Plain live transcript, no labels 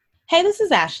Hey, this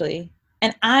is Ashley,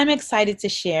 and I'm excited to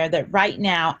share that right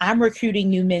now I'm recruiting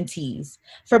new mentees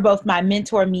for both my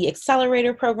Mentor Me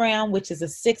Accelerator program, which is a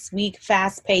 6-week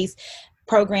fast paced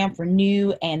program for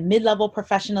new and mid level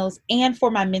professionals, and for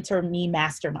my Mentor Me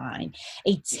Mastermind,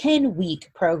 a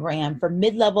 10-week program for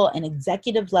mid level and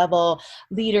executive level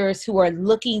leaders who are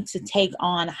looking to take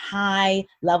on high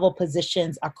level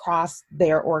positions across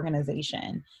their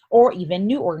organization or even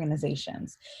new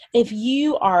organizations. If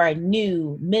you are a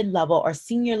new mid-level or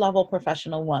senior level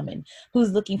professional woman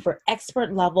who's looking for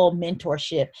expert level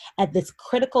mentorship at this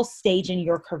critical stage in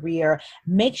your career,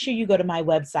 make sure you go to my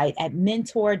website at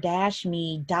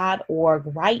mentor-me.org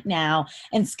right now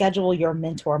and schedule your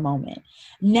mentor moment.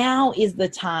 Now is the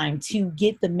time to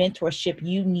get the mentorship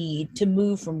you need to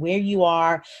move from where you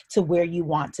are to where you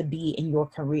want to be in your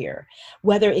career.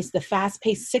 Whether it's the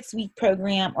fast-paced 6-week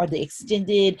program or the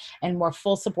extended and more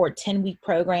full support 10-week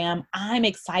program, I'm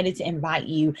excited to invite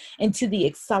you into the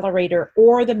accelerator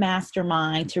or the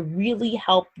mastermind to really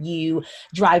help you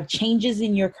drive changes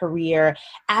in your career,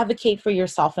 advocate for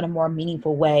yourself in a more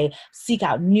meaningful way, seek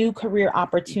out new career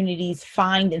opportunities,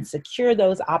 find and secure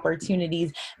those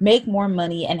opportunities, make more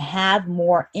money, and have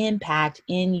more impact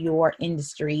in your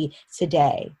industry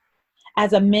today.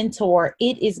 As a mentor,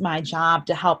 it is my job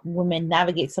to help women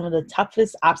navigate some of the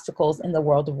toughest obstacles in the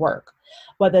world of work,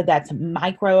 whether that's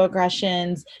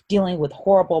microaggressions, dealing with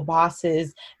horrible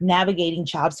bosses, navigating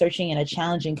job searching in a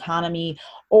challenging economy,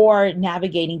 or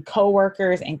navigating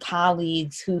coworkers and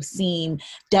colleagues who seem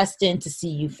destined to see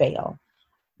you fail.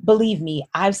 Believe me,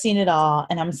 I've seen it all,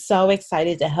 and I'm so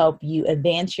excited to help you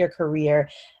advance your career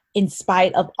in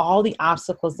spite of all the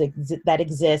obstacles that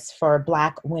exist for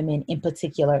Black women in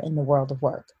particular in the world of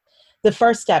work. The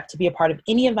first step to be a part of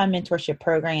any of my mentorship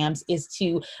programs is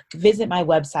to visit my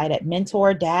website at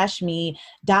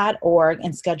mentor-me.org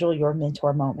and schedule your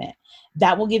mentor moment.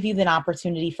 That will give you the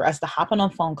opportunity for us to hop on a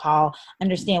phone call,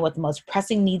 understand what the most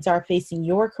pressing needs are facing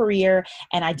your career,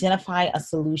 and identify a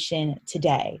solution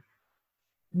today.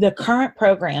 The current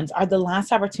programs are the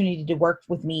last opportunity to work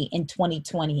with me in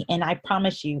 2020. And I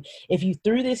promise you, if you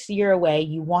threw this year away,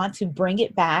 you want to bring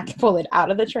it back, pull it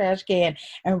out of the trash can,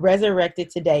 and resurrect it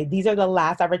today. These are the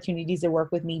last opportunities to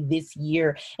work with me this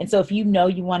year. And so if you know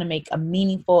you want to make a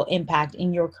meaningful impact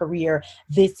in your career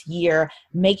this year,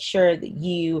 make sure that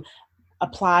you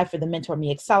apply for the Mentor Me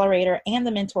Accelerator and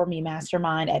the Mentor Me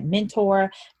Mastermind at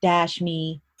mentor-me.org.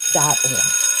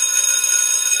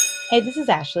 Hey, this is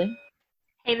Ashley.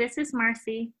 Hey, this is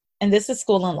Marcy. And this is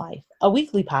School and Life, a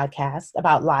weekly podcast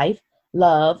about life,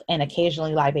 love, and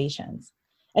occasionally libations.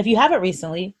 If you haven't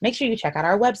recently, make sure you check out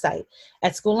our website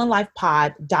at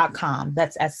schoolandlifepod.com.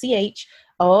 That's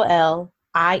SCHOOLIN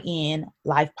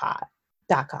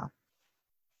lifepod.com.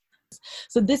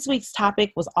 So this week's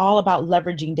topic was all about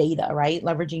leveraging data, right?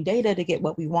 Leveraging data to get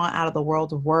what we want out of the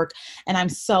world of work. And I'm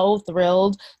so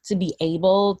thrilled to be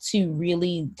able to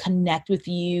really connect with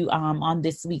you on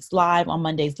this week's live, on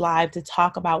Monday's live, to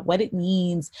talk about what it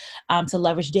means to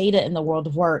leverage data in the world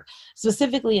of work.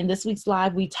 Specifically in this week's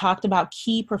live, we talked about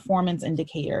key performance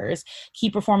indicators. Key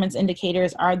performance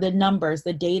indicators are the numbers,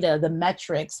 the data, the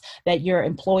metrics that your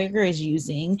employer is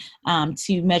using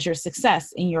to measure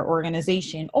success in your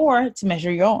organization or to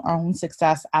measure your own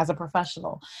success as a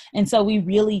professional. And so we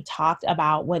really talked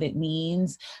about what it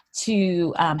means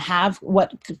to have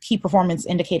what key performance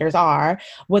indicators are,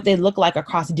 what they look like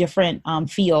across different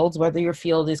fields, whether your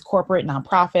field is corporate,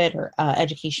 nonprofit, or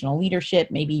educational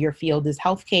leadership, maybe your field is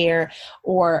healthcare,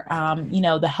 or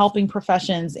the helping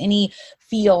professions, any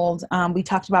field. We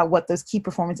talked about what those key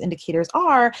performance indicators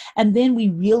are, and then we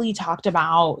really talked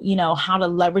about how to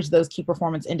leverage those key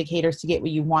performance indicators to get what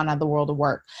you want out of the world of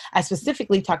work. I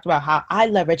specifically talked about how I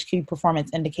leverage key performance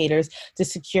indicators to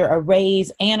secure a raise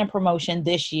and a promotion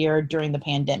this year during the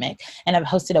pandemic. And I've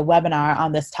hosted a webinar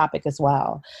on this topic as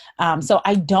well. So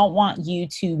I don't want you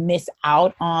to miss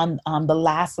out on the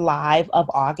last live of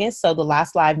August. So the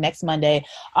last live next Monday,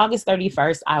 August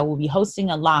 31st, I will be hosting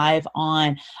a live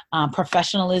on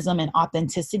professionalism and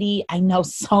authenticity. I know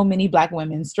so many Black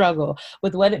women struggle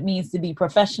with what it means to be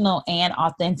professional and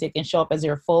authentic and show up as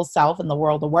your full self in the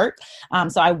world of work.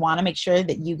 So I want to make sure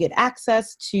that you get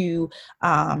access to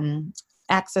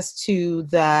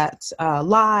that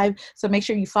live. So make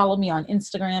sure you follow me on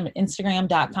Instagram at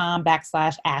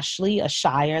instagram.com/Ashley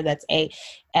Ashire. That's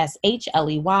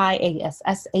SHLEYASSHIRE.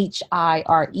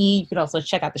 You can also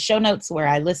check out the show notes where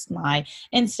I list my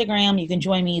Instagram. You can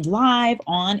join me live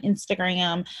on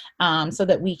Instagram so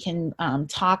that we can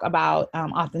talk about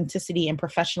authenticity and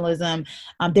professionalism.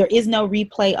 There is no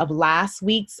replay of last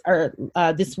week's or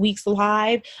this week's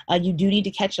live. You do need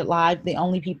to catch it live. The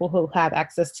only people who have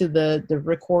access to the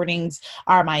recordings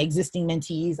are my existing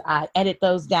mentees. I edit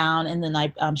those down and then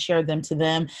I share them to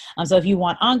them. So if you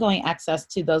want ongoing access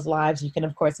to those lives, you can,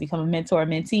 of course, become a mentor or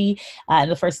mentee.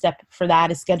 And the first step for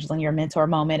that is scheduling your mentor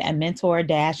moment at mentor-me.org.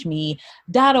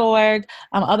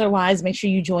 Otherwise, make sure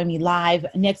you join me live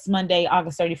next Monday,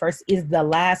 August 31st is the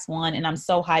last one. And I'm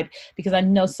so hyped because I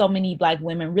know so many Black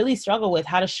women really struggle with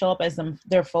how to show up as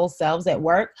their full selves at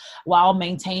work while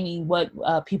maintaining what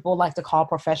people like to call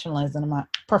professionalism. And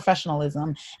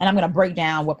I'm going to break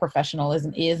down what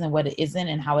professionalism is and what it isn't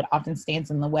and how it often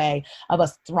stands in the way of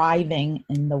us thriving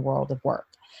in the world of work.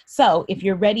 So if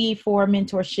you're ready for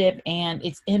mentorship and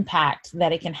its impact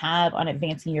that it can have on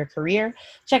advancing your career,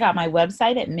 check out my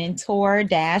website at mentor-me.org.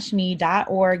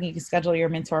 You can schedule your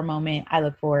mentor moment. I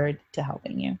look forward to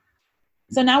helping you.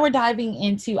 So now we're diving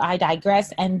into I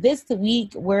Digress. And this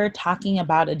week we're talking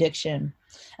about addiction.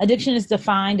 Addiction is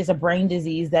defined as a brain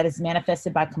disease that is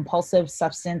manifested by compulsive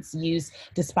substance use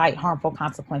despite harmful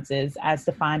consequences, as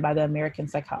defined by the American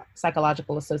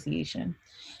Psychological Association.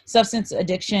 Substance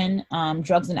addiction,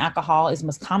 drugs and alcohol is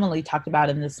most commonly talked about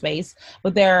in this space,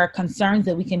 but there are concerns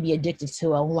that we can be addicted to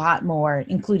a lot more,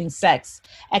 including sex,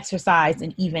 exercise,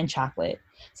 and even chocolate.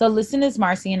 So listen as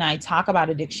Marcy and I talk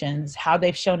about addictions, how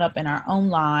they've shown up in our own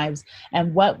lives,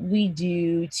 and what we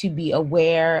do to be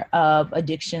aware of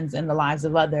addictions in the lives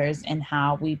of others and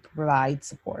how we provide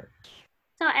support.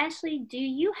 So Ashley, do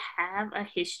you have a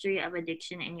history of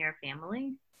addiction in your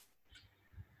family?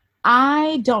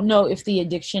 I don't know if the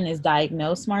addiction is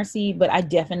diagnosed, Marcy, but I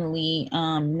definitely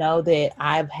know that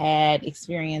I've had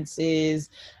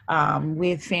experiences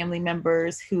with family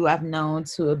members who I've known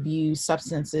to abuse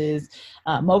substances,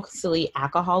 mostly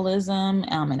alcoholism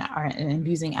and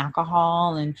abusing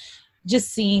alcohol, and just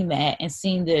seeing that and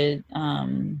seeing the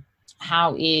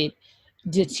how it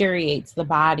deteriorates the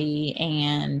body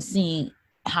and seeing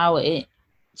how it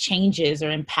changes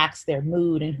or impacts their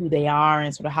mood and who they are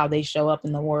and sort of how they show up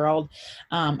in the world.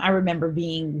 I remember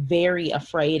being very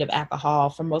afraid of alcohol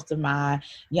for most of my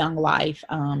young life,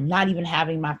 not even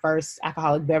having my first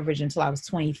alcoholic beverage until I was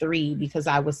 23 because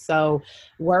I was so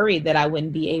worried that I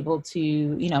wouldn't be able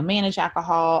to, manage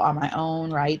alcohol on my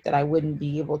own, right? That I wouldn't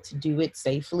be able to do it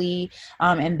safely.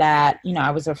 And that,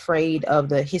 I was afraid of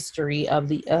the history of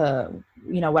the,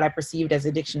 what I perceived as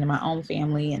addiction in my own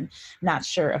family and not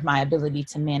sure of my ability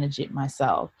to manage it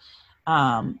myself.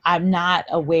 I'm not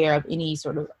aware of any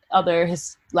sort of other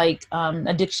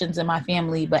addictions in my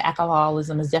family, but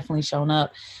alcoholism has definitely shown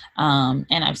up.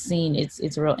 And I've seen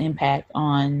its real impact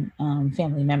on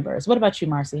family members. What about you,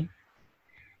 Marcy?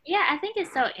 Yeah, I think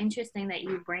it's so interesting that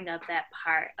you bring up that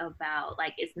part about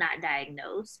it's not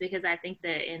diagnosed, because I think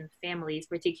that in families,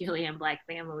 particularly in Black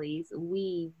families,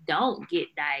 we don't get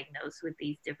diagnosed with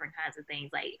these different kinds of things.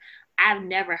 I've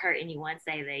never heard anyone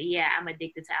say that, yeah, I'm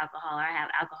addicted to alcohol or I have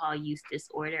alcohol use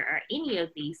disorder or any of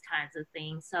these kinds of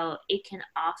things. So it can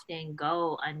often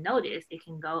go unnoticed. It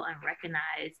can go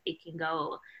unrecognized. It can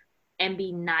go and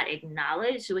be not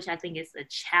acknowledged, which I think is a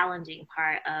challenging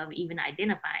part of even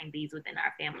identifying these within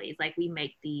our families. We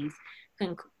make these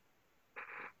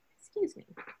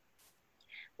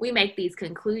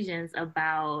conclusions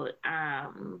about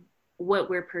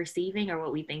what we're perceiving or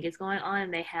what we think is going on,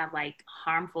 and they have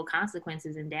harmful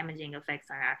consequences and damaging effects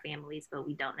on our families, but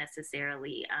we don't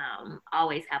necessarily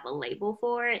always have a label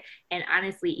for it. And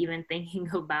honestly, even thinking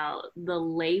about the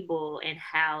label and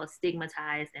how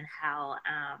stigmatized and how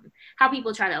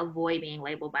people try to avoid being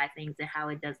labeled by things and how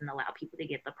it doesn't allow people to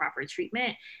get the proper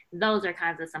treatment, those are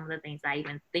kinds of some of the things I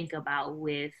even think about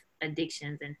with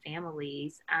addictions and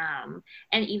families.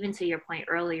 And even to your point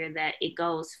earlier that it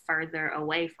goes further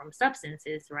away from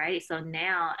substances, right? So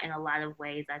now in a lot of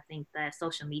ways, I think that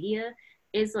social media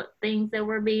is things that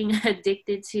we're being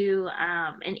addicted to,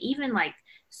 and even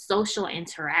social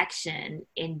interaction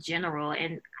in general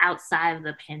and outside of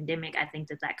the pandemic. I think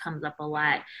that comes up a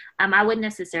lot. I wouldn't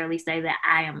necessarily say that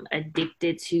I am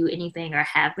addicted to anything or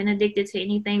have been addicted to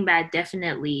anything, but I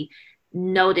definitely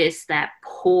notice that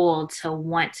pull to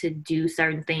want to do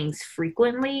certain things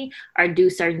frequently or do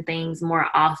certain things more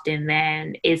often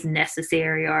than is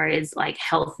necessary or is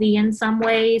healthy in some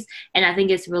ways. And I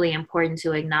think it's really important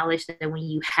to acknowledge that when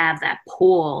you have that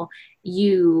pull,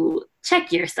 you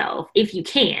check yourself if you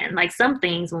can. Some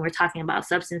things, when we're talking about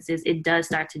substances, it does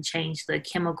start to change the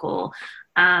chemical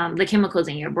the chemicals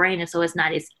in your brain. And so it's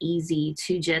not as easy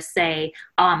to just say,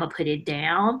 oh, I'm gonna put it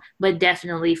down. But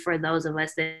definitely for those of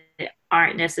us that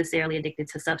aren't necessarily addicted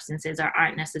to substances or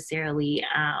aren't necessarily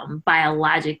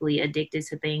biologically addicted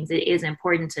to things, it is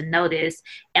important to notice,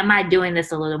 am I doing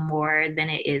this a little more than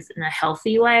it is in a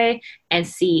healthy way? And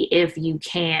see if you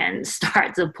can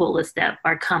start to pull a step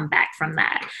or come back from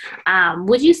that.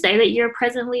 Would you say that you're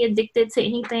presently addicted to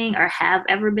anything or have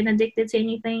ever been addicted to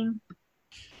anything?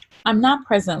 I'm not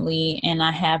presently, and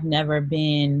I have never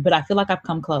been, but I feel like I've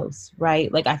come close,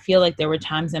 right? Like I feel like there were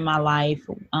times in my life,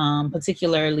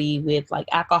 particularly with like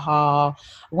alcohol,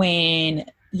 when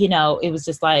it was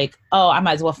just like, oh, I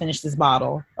might as well finish this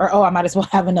bottle, or oh, I might as well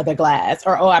have another glass,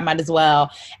 or oh, I might as well.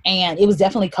 And it was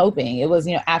definitely coping. It was,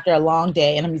 after a long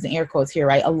day, and I'm using air quotes here,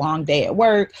 right? A long day at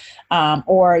work,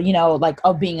 or like,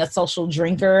 oh, being a social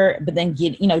drinker, but then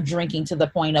drinking to the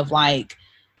point of like,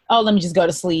 oh, let me just go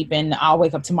to sleep and I'll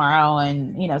wake up tomorrow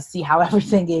and, see how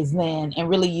everything is then, and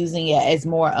really using it as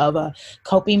more of a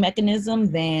coping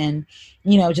mechanism than,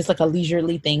 just like a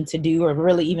leisurely thing to do, or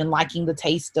really even liking the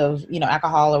taste of,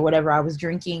 alcohol or whatever I was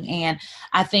drinking. And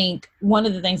I think one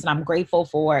of the things that I'm grateful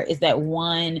for is that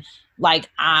one, like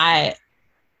I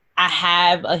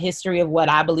have a history of what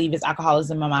I believe is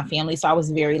alcoholism in my family. So I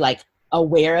was very like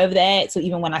aware of that. So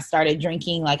even when I started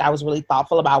drinking, like I was really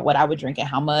thoughtful about what I would drink and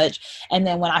how much. And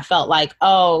then when I felt like,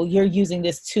 oh, you're using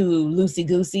this too loosey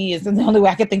goosey is the only way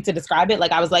I could think to describe it.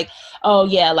 Like I was like, oh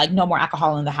yeah, like no more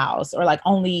alcohol in the house, or like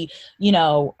only,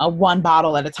 a one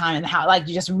bottle at a time in the house, like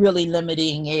just really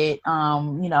limiting it,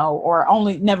 or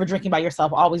only never drinking by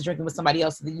yourself, always drinking with somebody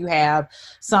else so that you have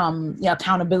some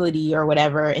accountability or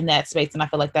whatever in that space. And I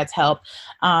feel like that's helped.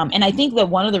 And I think that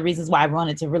one of the reasons why I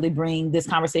wanted to really bring this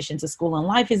conversation to school and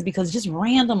life is because just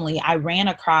randomly I ran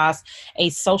across a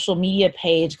social media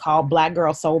page called Black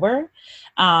Girl Sober.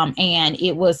 And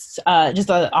it was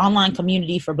just an online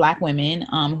community for Black women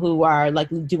who are like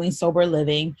doing sober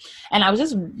living. And I was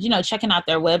just, checking out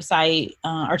their website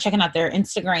or checking out their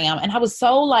Instagram. And I was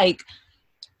so like,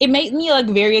 it made me like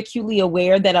very acutely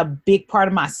aware that a big part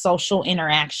of my social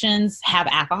interactions have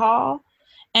alcohol.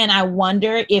 And I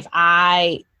wonder if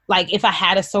if I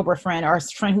had a sober friend or a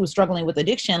friend who was struggling with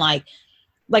addiction,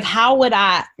 how would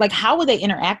they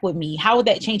interact with me? How would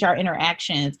that change our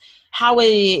interactions? How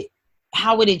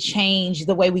would it change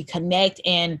the way we connect?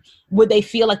 And would they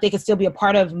feel like they could still be a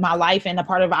part of my life and a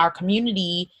part of our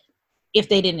community if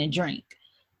they didn't drink?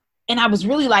 And I was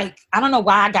really like, I don't know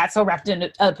why I got so wrapped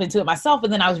up into it myself.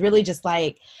 And then I was really just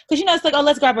like, because, it's like, oh,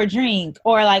 let's grab a drink,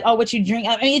 or like, oh, what you drink?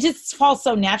 I mean, it just falls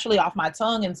so naturally off my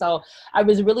tongue. And so I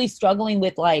was really struggling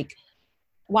with like,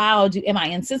 wow, am I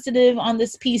insensitive on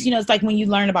this piece? It's like when you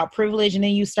learn about privilege and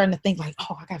then you starting to think like,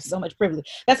 oh, I got so much privilege.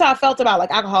 That's how I felt about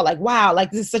like alcohol. Like, wow,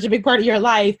 like this is such a big part of your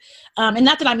life. And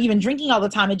not that I'm even drinking all the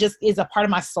time. It just is a part of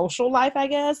my social life, I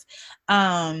guess.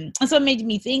 And so it made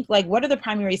me think like, what are the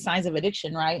primary signs of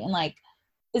addiction, right? And like,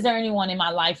 is there anyone in my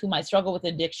life who might struggle with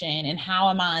addiction, and how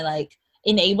am I like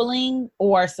enabling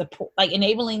or support, like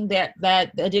enabling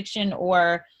that addiction,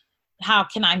 or how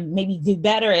can I maybe do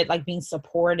better at like being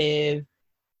supportive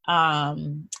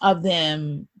of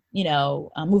them,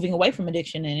 moving away from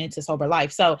addiction and into sober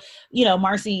life. So,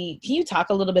 Marcy, can you talk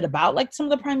a little bit about like some of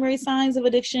the primary signs of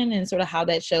addiction and sort of how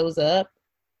that shows up?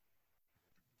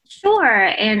 Sure.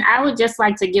 And I would just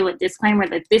like to give a disclaimer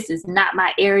that this is not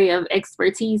my area of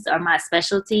expertise or my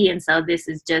specialty. And so this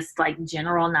is just like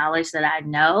general knowledge that I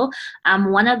know.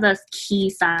 One of the key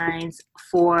signs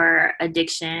for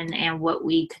addiction and what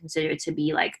we consider to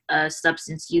be like a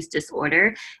substance use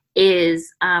disorder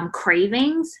is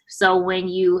cravings. So when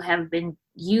you have been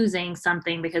using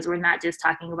something, because we're not just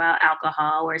talking about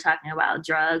alcohol, we're talking about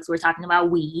drugs, we're talking about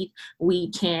weed.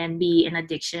 Weed can be an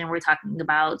addiction. We're talking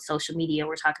about social media,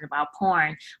 we're talking about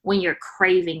porn. When you're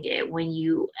craving it, when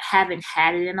you haven't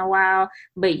had it in a while,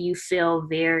 but you feel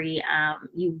very,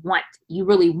 you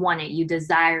really want it, you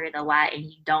desire it a lot, and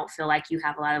you don't feel like you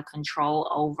have a lot of control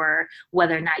over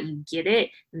whether or not you get it,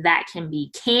 that can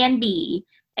be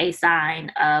a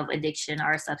sign of addiction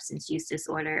or a substance use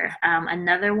disorder.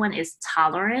 Another one is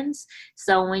tolerance.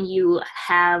 So when you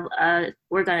have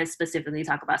we're going to specifically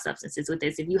talk about substances with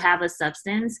this. If you have a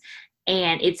substance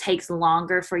and it takes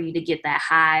longer for you to get that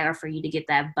high or for you to get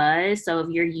that buzz. So if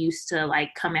you're used to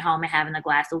like coming home and having a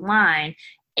glass of wine,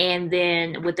 and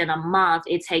then within a month,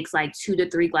 it takes like 2 to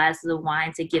 3 glasses of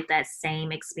wine to get that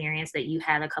same experience that you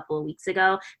had a couple of weeks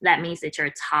ago. That means that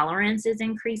your tolerance is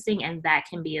increasing, and that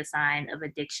can be a sign of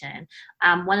addiction.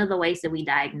 One of the ways that we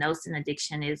diagnose an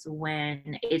addiction is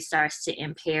when it starts to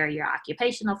impair your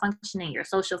occupational functioning, your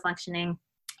social functioning.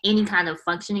 any kind of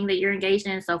functioning that you're engaged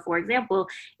in. So for example,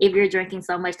 if you're drinking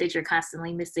so much that you're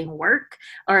constantly missing work,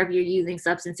 or if you're using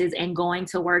substances and going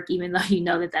to work even though you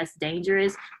know that that's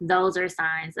dangerous, those are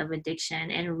signs of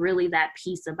addiction. And really that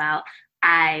piece about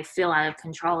I feel out of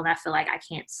control and I feel like I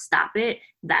can't stop it,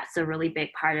 that's a really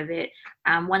big part of it.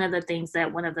 One of the things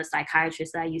that one of the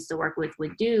psychiatrists that I used to work with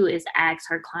would do is ask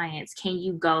her clients, can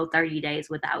you go 30 days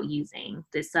without using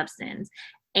this substance?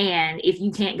 And if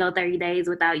you can't go 30 days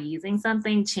without using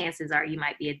something, chances are you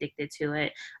might be addicted to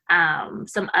it.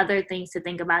 Some other things to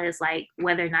think about is like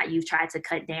whether or not you've tried to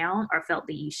cut down or felt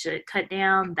that you should cut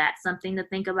down. That's something to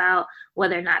think about.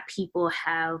 Whether or not people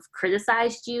have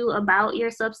criticized you about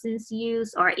your substance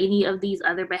use or any of these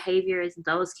other behaviors,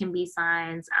 those can be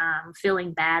signs.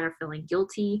 Feeling bad or feeling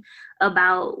guilty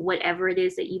about whatever it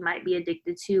is that you might be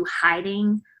addicted to,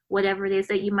 hiding whatever it is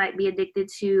that you might be addicted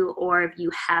to, or if you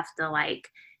have to like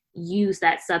use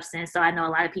that substance. So I know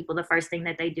a lot of people, the first thing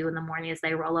that they do in the morning is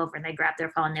they roll over and they grab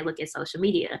their phone and they look at social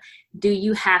media. Do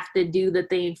you have to do the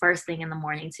thing first thing in the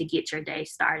morning to get your day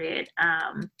started?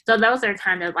 So those are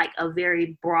kind of like a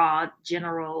very broad,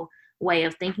 general way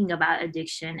of thinking about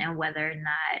addiction and whether or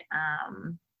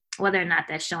not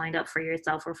that's showing up for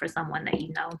yourself or for someone that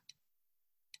you know.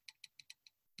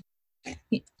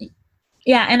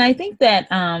 Yeah. And I think that,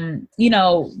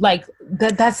 like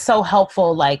that's so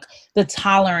helpful, like the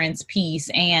tolerance piece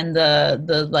and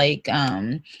the like,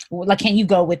 can you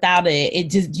go without it? It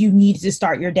just, you need to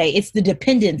start your day. It's the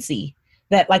dependency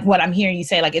that, like what I'm hearing you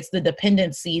say, like it's the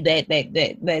dependency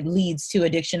that leads to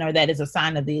addiction, or that is a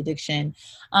sign of the addiction.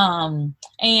 And,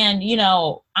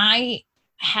 I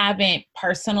haven't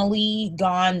personally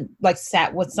gone, like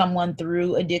sat with someone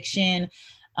through addiction.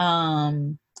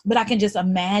 But I can just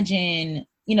imagine,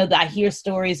 that I hear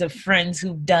stories of friends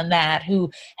who've done that,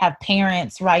 who have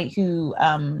parents, right, who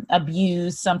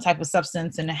abuse some type of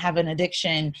substance and have an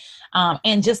addiction,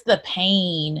 and just the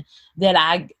pain that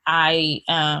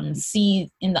I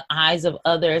see in the eyes of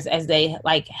others as they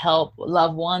like help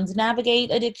loved ones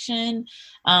navigate addiction,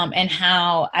 and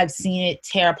how I've seen it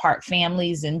tear apart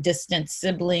families and distant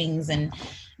siblings, and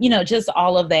just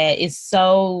all of that is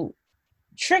so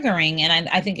triggering. And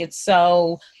I think it's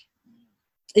so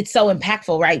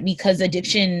impactful, right? Because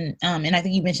addiction, and I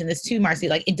think you mentioned this too, Marcy,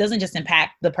 like it doesn't just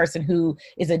impact the person who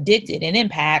is addicted, it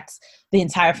impacts the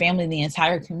entire family, the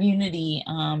entire community.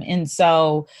 And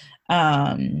so,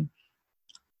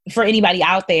 for anybody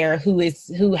out there who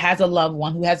has a loved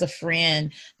one, who has a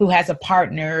friend, who has a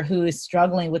partner who is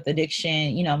struggling with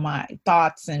addiction, my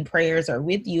thoughts and prayers are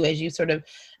with you as you sort of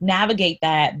navigate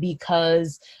that,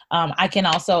 because I can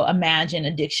also imagine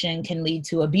addiction can lead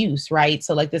to abuse, right?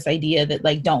 So like this idea that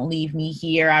like, don't leave me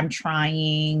here, I'm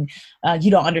trying, you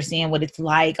don't understand what it's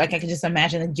like. Like I can just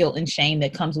imagine the guilt and shame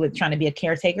that comes with trying to be a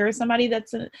caretaker of somebody that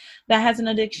has an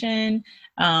addiction,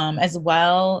 as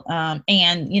well.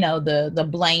 And, the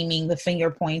blaming, the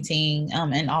finger pointing,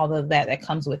 and all of that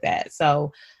comes with that.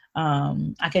 So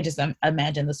I could just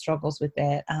imagine the struggles with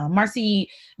that. Marcy,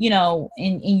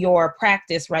 in your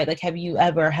practice, right? Like, have you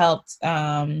ever helped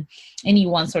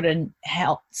anyone sort of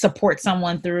help support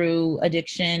someone through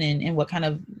addiction, and what kind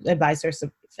of advice or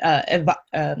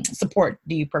support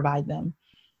do you provide them?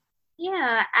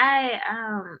 Yeah,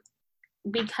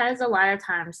 because a lot of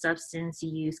times substance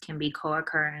use can be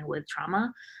co-occurring with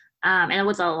trauma, and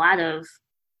with a lot of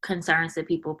concerns that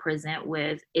people present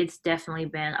with, it's definitely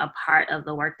been a part of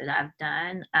the work that I've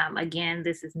done. Again,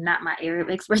 this is not my area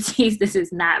of expertise. This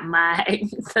is not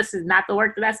the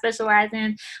work that I specialize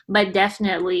in, but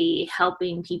definitely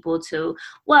helping people to,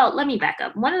 well, let me back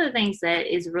up. One of the things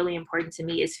that is really important to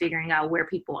me is figuring out where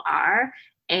people are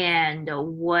and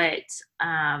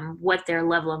what their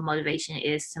level of motivation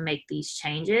is to make these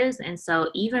changes. And so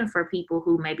even for people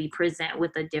who maybe present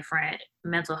with a different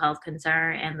mental health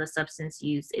concern and the substance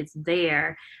use is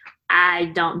there, I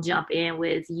don't jump in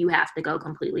with, you have to go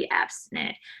completely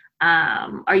abstinent,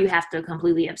 or you have to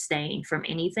completely abstain from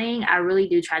anything. I really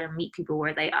do try to meet people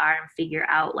where they are and figure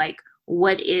out like,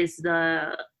 what is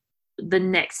the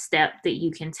next step that you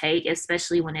can take,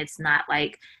 especially when it's not,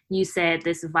 like you said,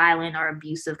 this violent or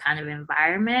abusive kind of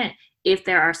environment. If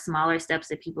there are smaller steps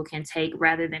that people can take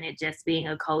rather than it just being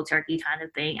a cold turkey kind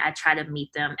of thing, I try to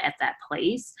meet them at that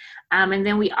place. And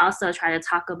then we also try to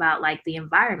talk about like the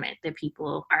environment that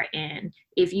people are in.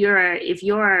 If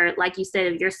you're, like you said,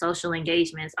 if your social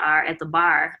engagements are at the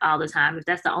bar all the time, if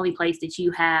that's the only place that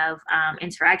you have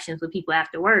interactions with people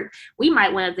after work, we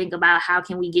might want to think about how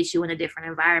can we get you in a different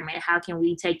environment? How can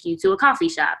we take you to a coffee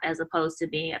shop as opposed to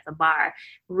being at the bar?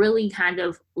 Really kind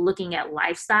of looking at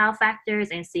lifestyle factors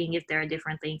and seeing if there are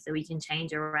different things that we can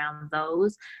change around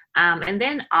those. And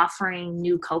then offering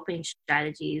new coping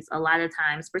strategies. A lot of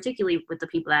times, particularly with the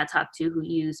people that I talk to who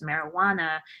use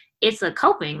marijuana, it's a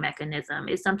coping mechanism.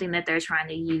 It's something that they're trying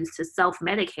to use to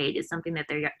self-medicate. It's something that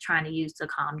they're trying to use to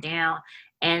calm down.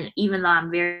 And even though I'm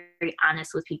very, very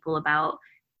honest with people about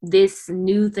this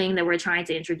new thing that we're trying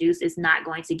to introduce is not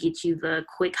going to get you the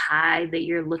quick high that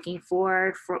you're looking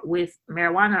for with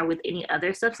marijuana or with any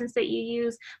other substance that you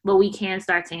use, but we can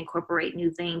start to incorporate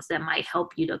new things that might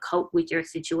help you to cope with your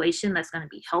situation that's going to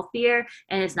be healthier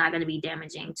and it's not going to be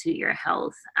damaging to your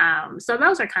health. So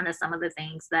those are kind of some of the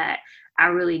things that I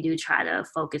really do try to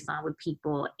focus on with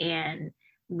people. And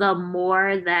the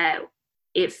more that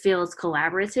it feels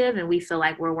collaborative and we feel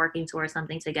like we're working towards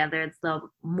something together, the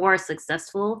more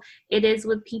successful it is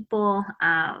with people.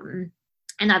 And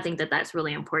I think that that's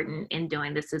really important in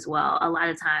doing this as well. A lot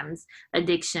of times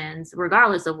addictions,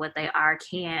 regardless of what they are,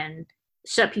 can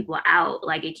shut people out.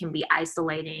 Like it can be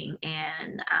isolating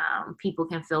and people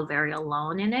can feel very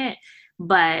alone in it.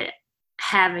 But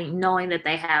knowing that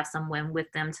they have someone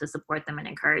with them to support them and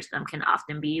encourage them can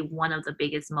often be one of the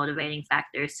biggest motivating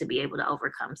factors to be able to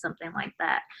overcome something like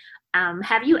that.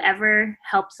 Have you ever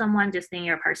helped someone just in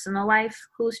your personal life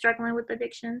who's struggling with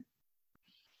addiction?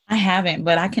 I haven't,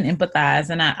 but I can empathize.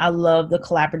 And I love the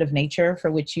collaborative nature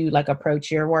for which you like approach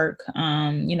your work,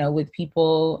 with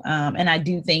people. And I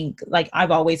do think like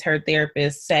I've always heard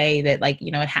therapists say that like,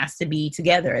 it has to be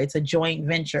together. It's a joint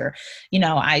venture.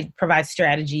 I provide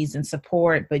strategies and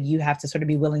support, but you have to sort of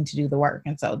be willing to do the work.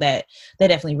 And so that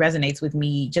definitely resonates with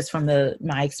me just from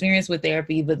my experience with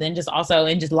therapy, but then just also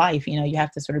in just life, you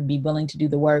have to sort of be willing to do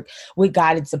the work with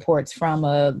guided supports from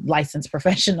a licensed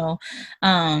professional.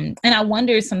 And I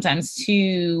wonder sometimes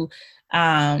too,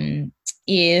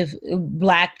 if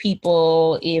Black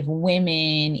people, if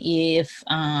women, if,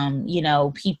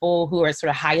 people who are sort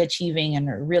of high achieving and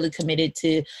are really committed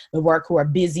to the work, who are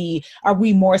busy, are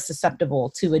we more susceptible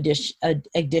to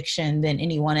addiction than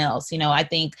anyone else? I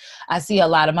think I see a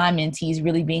lot of my mentees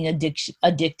really being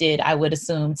addicted, I would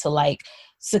assume, to like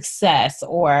success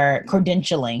or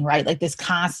credentialing, right? Like this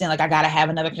constant, like I got to have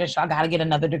another credential, I got to get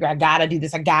another degree, I got to do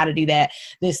this, I got to do that.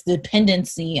 This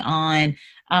dependency on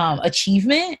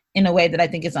achievement in a way that I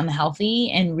think is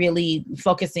unhealthy, and really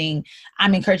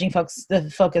I'm encouraging folks to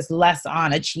focus less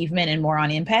on achievement and more on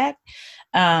impact.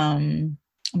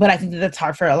 But I think that's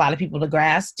hard for a lot of people to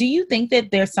grasp. Do you think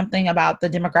that there's something about the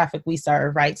demographic we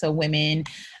serve, right? So women,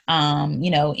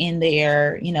 in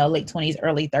their, late 20s,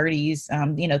 early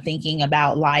 30s, thinking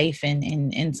about life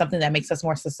and something that makes us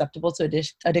more susceptible to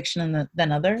addiction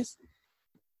than others?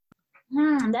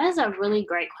 That's a really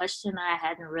great question that I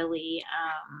hadn't really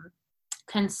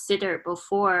considered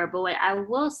before. But what I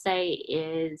will say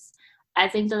is, I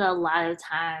think that a lot of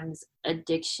times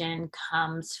addiction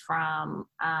comes from,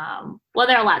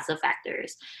 there are lots of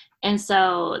factors. And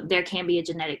so there can be a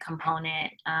genetic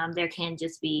component. There can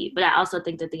just be, but I also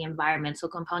think that the environmental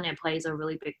component plays a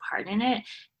really big part in it.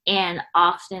 And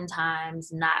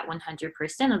oftentimes, not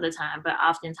 100% of the time, but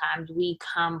oftentimes we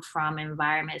come from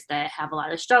environments that have a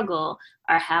lot of struggle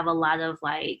or have a lot of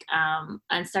like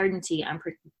uncertainty,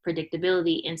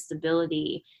 unpredictability,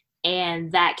 instability.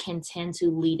 And that can tend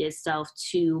to lead itself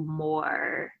to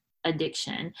more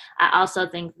addiction. I also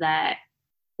think that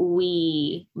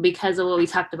because of what we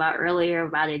talked about earlier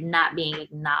about it not being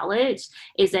acknowledged,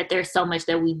 is that there's so much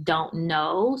that we don't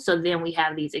know. So then we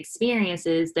have these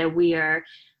experiences that we're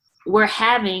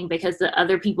having because the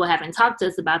other people haven't talked to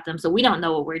us about them. So we don't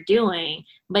know what we're doing.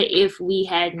 But if we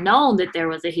had known that there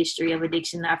was a history of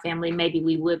addiction in our family, maybe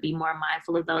we would be more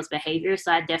mindful of those behaviors.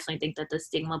 So I definitely think that the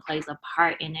stigma plays a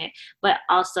part in it. But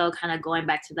also kind of going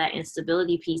back to that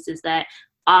instability piece is that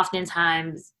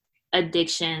oftentimes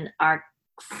addiction are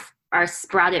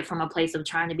sprouted from a place of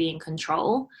trying to be in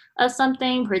control of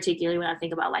something, particularly when I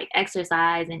think about like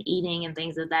exercise and eating and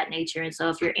things of that nature. And so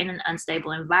if you're in an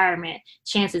unstable environment,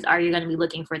 chances are you're going to be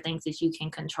looking for things that you can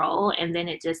control. And then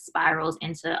it just spirals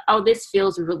into, oh, this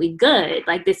feels really good.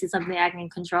 Like this is something I can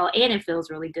control and it feels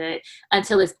really good,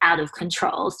 until it's out of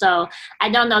control. So I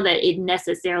don't know that it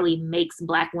necessarily makes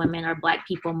Black women or Black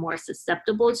people more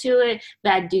susceptible to it,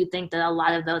 but I do think that a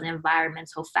lot of those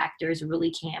environmental factors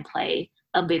really can play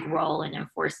a big role in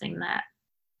enforcing that.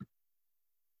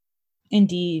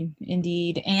 Indeed.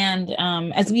 And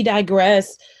as we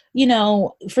digress,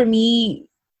 for me,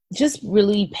 just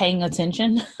really paying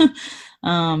attention,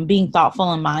 being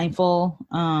thoughtful and mindful,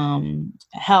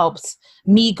 helps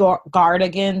me guard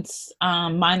against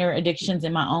minor addictions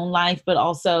in my own life, but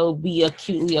also be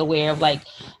acutely aware of like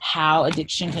how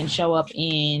addiction can show up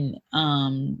in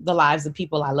the lives of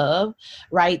people I love.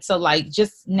 Right. So like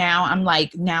just now, I'm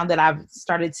like, now that I've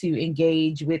started to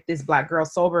engage with this Black Girl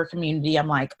Sober community, I'm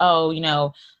like, oh,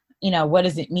 what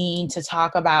does it mean to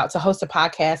host a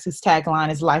podcast whose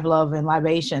tagline is life, love, and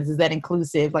libations? Is that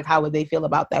inclusive? Like, how would they feel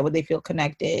about that? Would they feel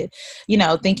connected?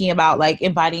 Thinking about like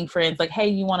inviting friends, like, hey,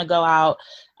 you want to go out,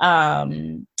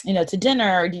 to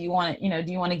dinner? Or do you want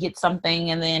to get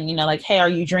something? And then, like, hey, are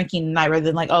you drinking tonight? Rather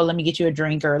than like, oh, let me get you a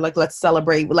drink, or like, let's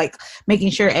celebrate, like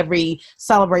making sure every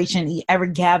celebration, every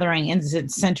gathering is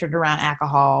centered around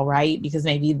alcohol, right? Because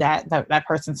maybe that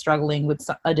person's struggling with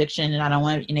addiction and I don't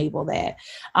want to enable that.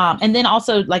 And then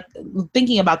also like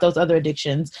thinking about those other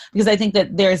addictions, because I think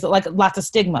that there's like lots of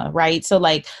stigma, right? So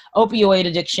like opioid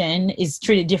addiction is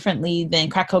treated differently than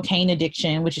crack cocaine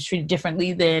addiction, which is treated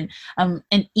differently than an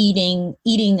eating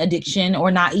addiction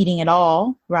or not eating at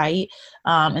all, right?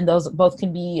 And those both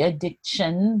can be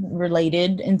addiction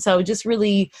related. And so just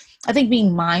really, I think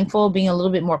being mindful, being a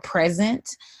little bit more present,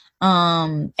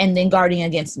 and then guarding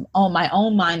against all my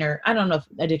own minor, I don't know if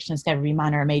addictions can ever be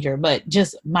minor or major, but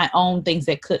just my own things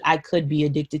that I could be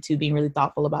addicted to, being really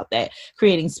thoughtful about that,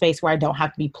 creating space where I don't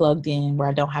have to be plugged in, where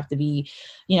I don't have to be,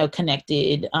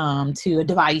 connected to a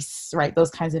device, right?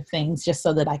 Those kinds of things, just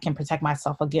so that I can protect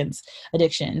myself against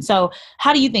addiction. So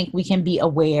how do you think we can be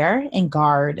aware and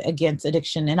guard against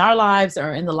addiction in our lives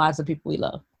or in the lives of people we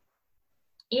love?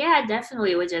 Yeah, I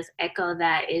definitely would just echo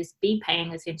that, is be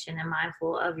paying attention and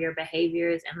mindful of your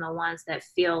behaviors and the ones that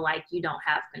feel like you don't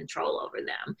have control over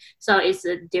them. So it's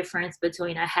a difference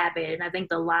between a habit, and I think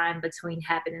the line between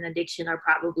habit and addiction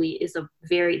is a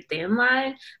very thin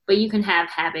line, but you can have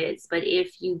habits. But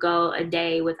if you go a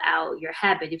day without your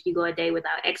habit, if you go a day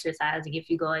without exercising, if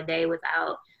you go a day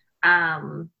without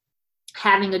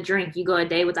having a drink, you go a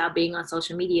day without being on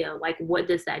social media, like what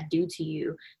does that do to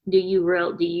you? Do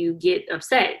you get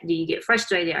upset? Do you get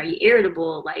frustrated? Are you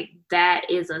irritable? Like that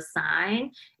is a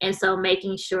sign. And so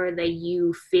making sure that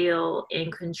you feel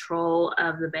in control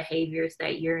of the behaviors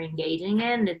that you're engaging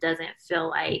in, it doesn't feel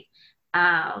like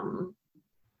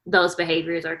those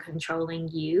behaviors are controlling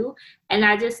you. And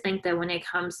I just think that when it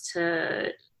comes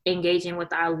to engaging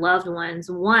with our loved ones,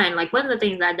 one of the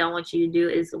things I don't want you to do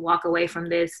is walk away from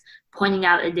this pointing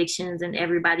out addictions and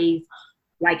everybody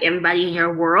in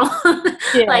your world.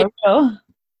 Yeah. Like,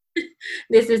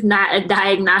 this is not a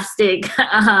diagnostic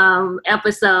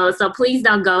episode, so please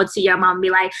don't go to your mom and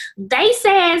be like, they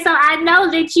said so, I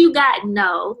know that you got.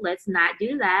 No, let's not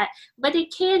do that. But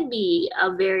it can be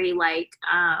a very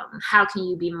how can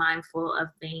you be mindful of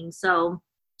things? So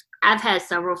I've had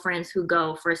several friends who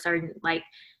go for certain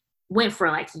went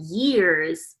for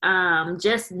years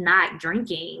just not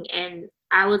drinking, and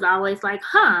I was always like,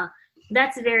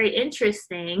 that's very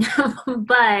interesting.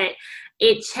 But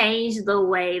it changed the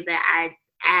way that I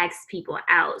ask people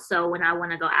out. So when I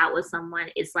want to go out with someone,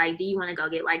 it's like, do you want to go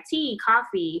get tea,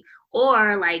 coffee,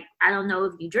 or I don't know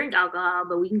if you drink alcohol,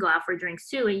 but we can go out for drinks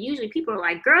too. And usually people are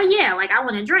like, girl, yeah, I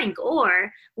want to drink,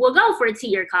 or we'll go for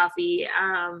tea or coffee.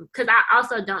 Cause I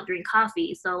also don't drink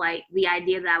coffee. So the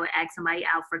idea that I would ask somebody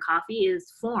out for coffee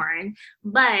is foreign,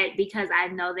 but because I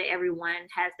know that everyone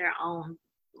has their own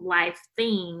life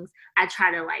things, I try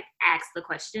to ask the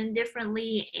question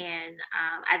differently. And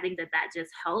I think that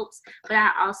just helps. But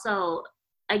I also,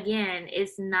 again,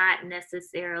 it's not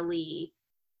necessarily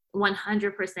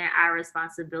 100% our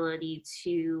responsibility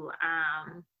to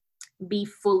be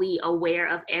fully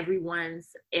aware of everyone's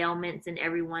ailments and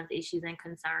everyone's issues and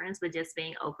concerns, but just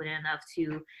being open enough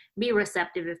to be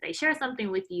receptive if they share something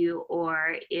with you,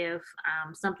 or if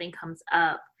something comes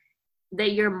up,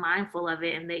 that you're mindful of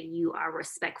it and that you are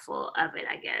respectful of it,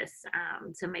 I guess,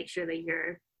 to make sure that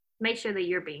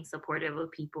you're being supportive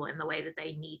of people in the way that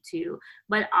they need to.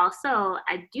 But also,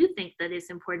 I do think that it's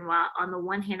important, while on the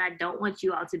one hand, I don't want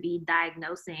you all to be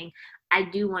diagnosing, I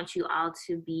do want you all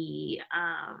to be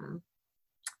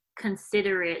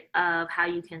considerate of how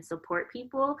you can support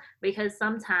people, because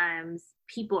sometimes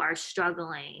people are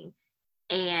struggling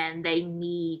and they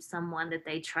need someone that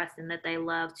they trust and that they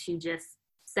love to just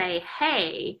say,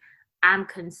 hey, I'm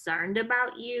concerned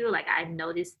about you. I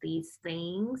noticed these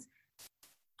things.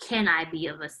 Can I be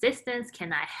of assistance?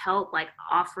 Can I help?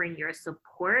 Offering your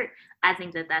support. I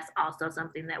think that that's also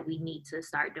something that we need to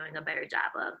start doing a better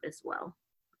job of as well.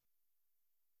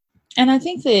 And I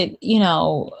think that,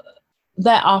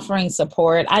 that offering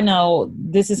support. I know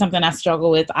this is something I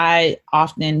struggle with. I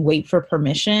often wait for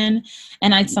permission.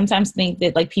 And I sometimes think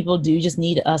that like people do just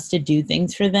need us to do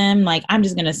things for them. Like, I'm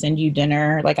just going to send you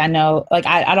dinner. Like, I know, like,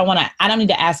 I don't need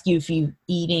to ask you if you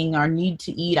eating or need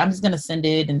to eat. I'm just going to send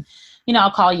it. And, I'll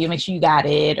call you, make sure you got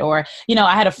it. Or,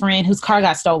 I had a friend whose car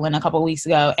got stolen a couple of weeks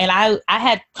ago. And I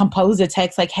had composed a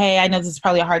text like, hey, I know this is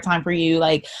probably a hard time for you.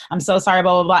 Like, I'm so sorry,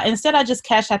 blah, blah, blah. Instead, I just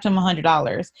cashed out him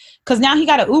 $100. Because now he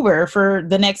got an Uber for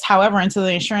the next however until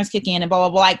the insurance kick in and blah, blah,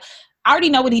 blah. Like, I already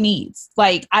know what he needs.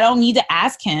 Like, I don't need to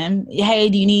ask him, hey,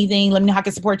 do you need anything? Let me know how I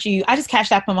can support you. I just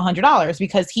cashed out him $100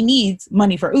 because he needs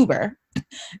money for Uber.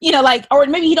 Like, or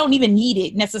maybe he don't even need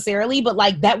it necessarily, but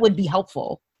like that would be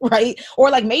helpful. Right.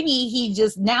 Or like maybe he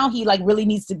just now he like really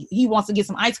he wants to get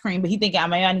some ice cream, but he thinking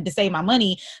I need to save my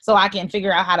money so I can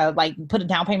figure out how to like put a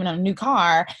down payment on a new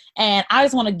car. And I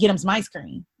just want to get him some ice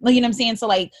cream. Like, you know what I'm saying? So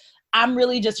like, I'm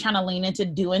really just trying to lean into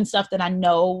doing stuff that I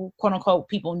know, quote unquote,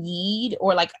 people need,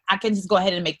 or like I can just go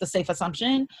ahead and make the safe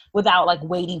assumption without like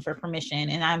waiting for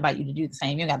permission. And I invite you to do the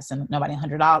same. You got to send nobody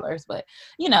 $100, but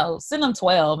send them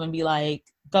 12 and be like,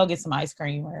 go get some ice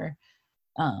cream or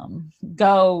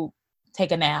go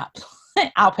take a nap.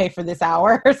 I'll pay for this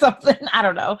hour or something. I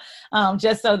don't know.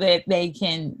 Just so that they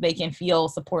can feel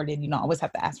supported. You don't always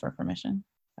have to ask for permission.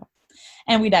 So,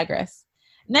 and we digress.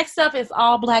 Next up is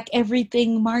All Black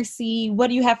Everything. Marcy, what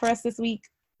do you have for us this week?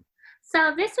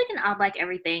 So this week in All Black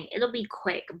Everything, it'll be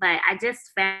quick, but I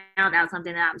just found out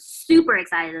something that I'm super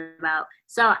excited about.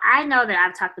 So I know that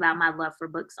I've talked about my love for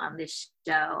books on this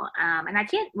show, and I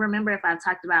can't remember if I've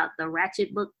talked about the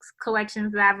Ratchet books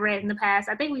collections that I've read in the past.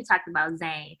 I think we talked about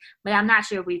Zane, but I'm not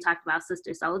sure if we talked about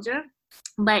Sister Souljah.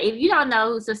 But if you don't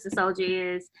know who Sister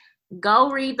Souljah is, go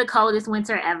read The Coldest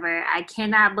Winter Ever. I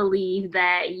cannot believe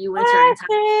that you went your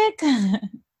entire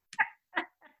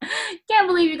can't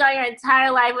believe you go your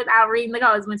entire life without reading The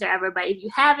Coldest Winter Ever. But if you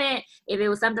haven't, if it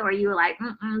was something where you were like,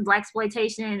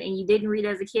 blaxploitation, and you didn't read it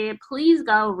as a kid, please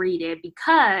go read it,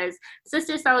 because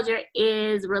Sister Souljah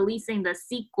is releasing the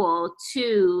sequel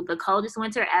to The Coldest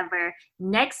Winter Ever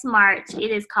next March.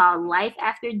 It is called Life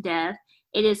After Death.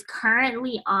 It is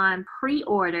currently on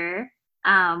pre-order.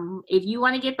 If you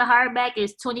want to get the hardback,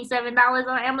 it's $27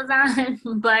 on Amazon,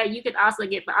 but you can also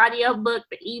get the audiobook,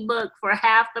 the ebook for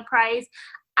half the price.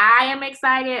 I am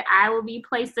excited. I will be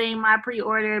placing my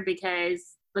pre-order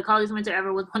because The Coldest Winter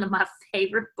Ever was one of my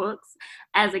favorite books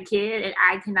as a kid, and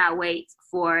I cannot wait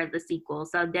for the sequel.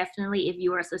 So definitely, if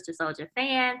you are a Sister Souljah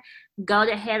fan,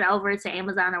 head over to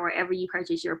Amazon or wherever you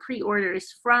purchase your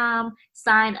pre-orders from,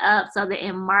 sign up so that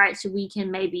in March we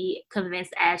can maybe convince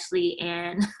Ashley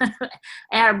and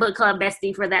our book club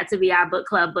bestie for that to be our book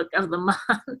club book of the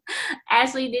month.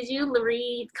 Ashley, did you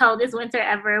read Coldest Winter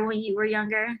Ever when you were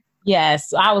younger?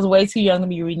 Yes, I was way too young to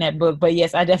be reading that book, but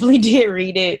yes, I definitely did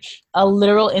read it. A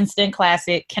literal instant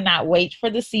classic. Cannot wait for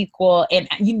the sequel, and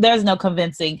there's no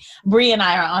convincing. Bree and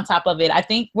I are on top of it. I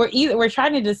think we're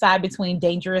trying to decide between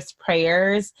Dangerous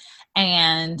Prayers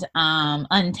and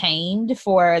Untamed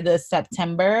for the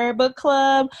September book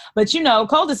club. But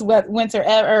Coldest Winter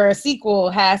Ever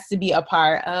sequel has to be a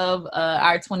part of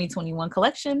our 2021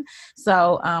 collection.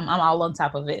 So I'm all on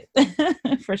top of it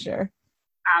for sure.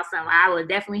 Awesome. I will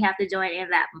definitely have to join in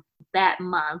that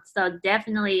month. So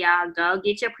definitely y'all go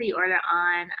get your pre-order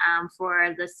on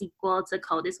for the sequel to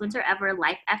Coldest Winter Ever,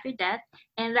 Life After Death.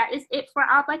 And that is it for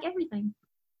All Black Everything.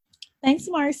 Thanks,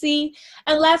 Marcy.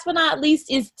 And last but not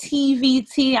least is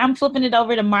TVT. I'm flipping it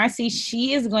over to Marcy.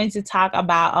 She is going to talk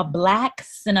about a Black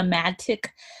cinematic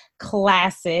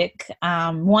classic,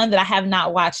 one that I have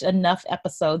not watched enough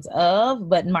episodes of,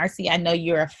 but Marcy, I know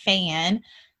you're a fan.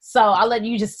 So I'll let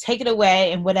you just take it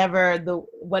away in whatever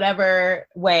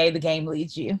way the game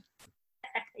leads you.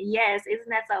 Yes, isn't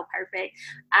that so perfect?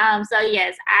 So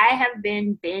yes, I have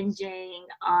been binging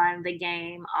on The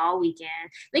Game all weekend.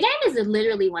 The Game is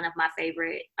literally one of my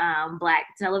favorite Black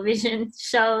television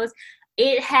shows.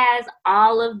 It has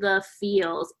all of the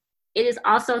feels. It is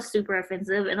also super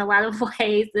offensive in a lot of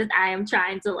ways that I am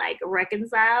trying to like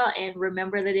reconcile and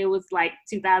remember that it was like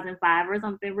 2005 or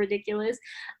something ridiculous.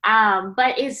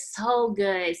 But it's so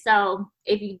good. So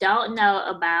if you don't know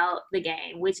about The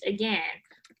Game, which again,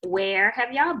 where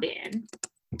have y'all been?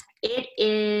 It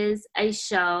is a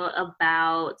show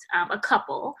about a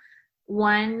couple.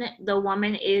 The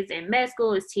woman is in med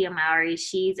school, is Tia Mowry.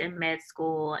 She's in med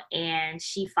school and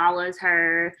she follows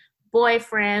her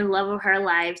boyfriend, love of her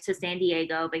life, to San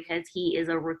Diego because he is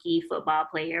a rookie football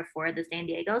player for the San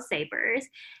Diego Sabres.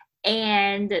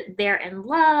 And they're in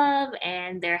love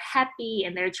and they're happy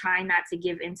and they're trying not to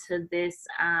give into this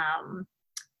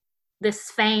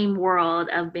this fame world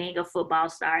of being a football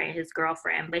star and his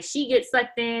girlfriend, but she gets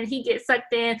sucked in, he gets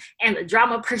sucked in, and the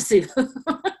drama pursues.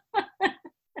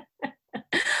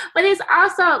 But it's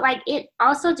also like, it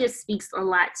also just speaks a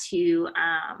lot to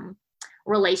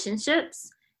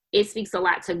relationships. It speaks a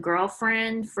lot to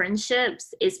girlfriend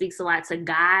friendships. It speaks a lot to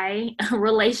guy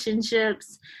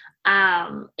relationships.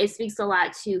 It speaks a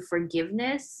lot to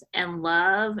forgiveness and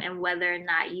love and whether or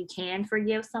not you can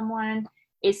forgive someone.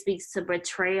 It speaks to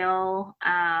betrayal.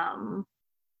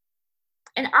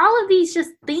 And all of these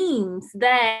just themes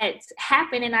that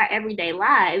happen in our everyday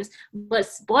lives. But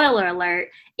spoiler alert,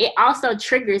 it also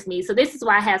triggers me. So this is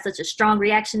why I have such a strong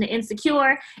reaction to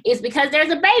Insecure, is because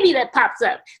there's a baby that pops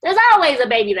up. There's always a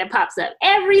baby that pops up.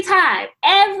 Every time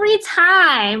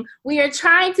we are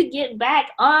trying to get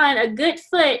back on a good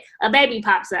foot, a baby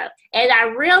pops up. And I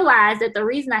realized that the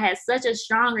reason I had such a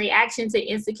strong reaction to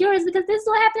Insecure is because this is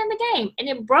what happened in the game. And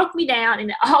it broke me down,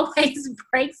 and it always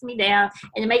breaks me down,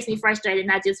 and it makes me frustrated.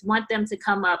 And I just want them to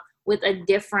come up with a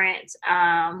different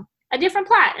plot and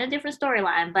a different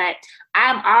storyline. But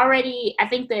I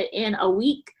think that in a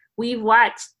week, we've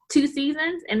watched 2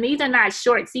 seasons, and these are not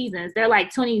short seasons. They're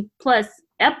like 20 plus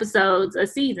episodes a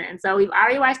season. So we've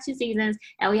already watched 2 seasons,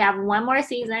 and we have 1 more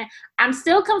season. I'm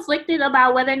still conflicted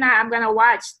about whether or not I'm going to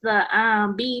watch the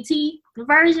BET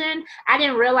version. I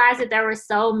didn't realize that there were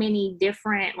so many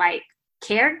different like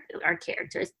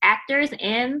actors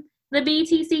in the BET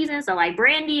season. So like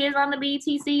Brandy is on the BET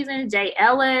season, Jay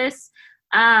Ellis.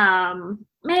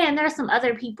 Man, there's some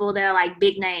other people that are like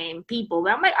big name people.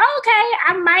 But I'm like, oh, okay,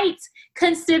 I might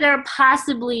consider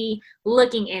possibly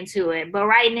looking into it. But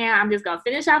right now, I'm just gonna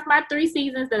finish off my 3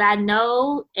 seasons that I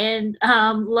know and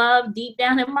love deep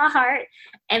down in my heart,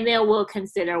 and then we'll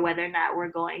consider whether or not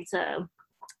we're going to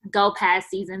go past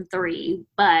season 3.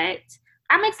 But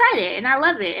I'm excited and I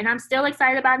love it. And I'm still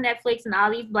excited about Netflix and all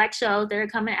these Black shows that are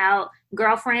coming out.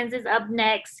 Girlfriends is up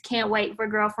next. Can't wait for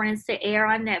Girlfriends to air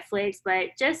on Netflix.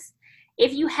 But just,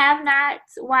 if you have not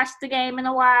watched the game in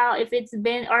a while, if it's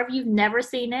been, or if you've never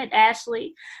seen it,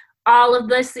 Ashley, all of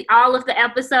the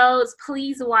episodes,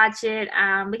 please watch it,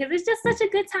 because it's just such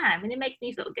a good time and it makes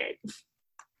me feel good. And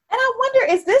I wonder,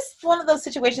 is this one of those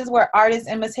situations where art is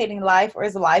imitating life, or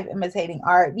is life imitating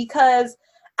art? Because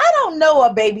I don't know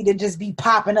a baby to just be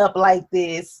popping up like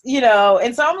this, you know?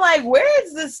 And so I'm like, where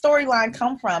does this storyline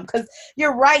come from? Because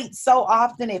you're right. So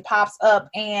often it pops up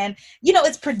and, you know,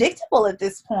 it's predictable at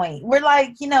this point. We're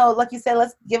like, you know, like you said,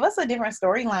 let's give us a different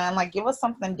storyline, like give us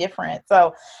something different.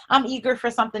 So I'm eager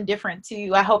for something different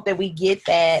too. I hope that we get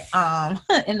that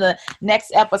in the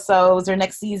next episodes or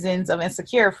next seasons of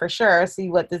Insecure for sure. See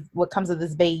what comes of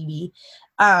this baby.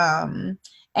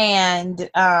 And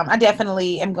I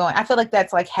definitely am going, I feel like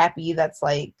that's like happy, that's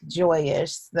like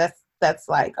joyous, that's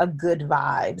like a good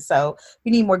vibe. So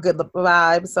we need more good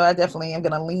vibes. So I definitely am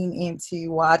going to lean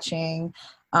into watching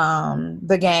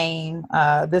the game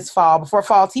this fall, before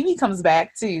fall TV comes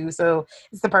back too. So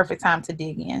it's the perfect time to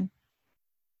dig in.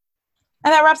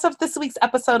 And that wraps up this week's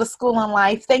episode of School and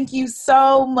Life. Thank you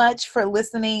so much for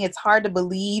listening. It's hard to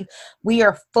believe we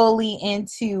are fully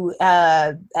into,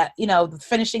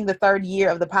 finishing the 3rd year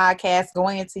of the podcast,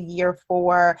 going into year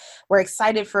 4. We're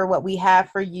excited for what we have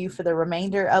for you for the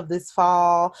remainder of this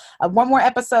fall. 1 more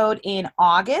episode in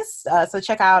August. So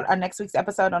check out our next week's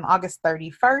episode on August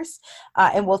 31st.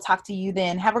 And we'll talk to you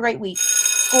then. Have a great week.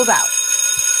 School's out.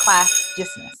 Class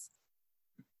dismissed.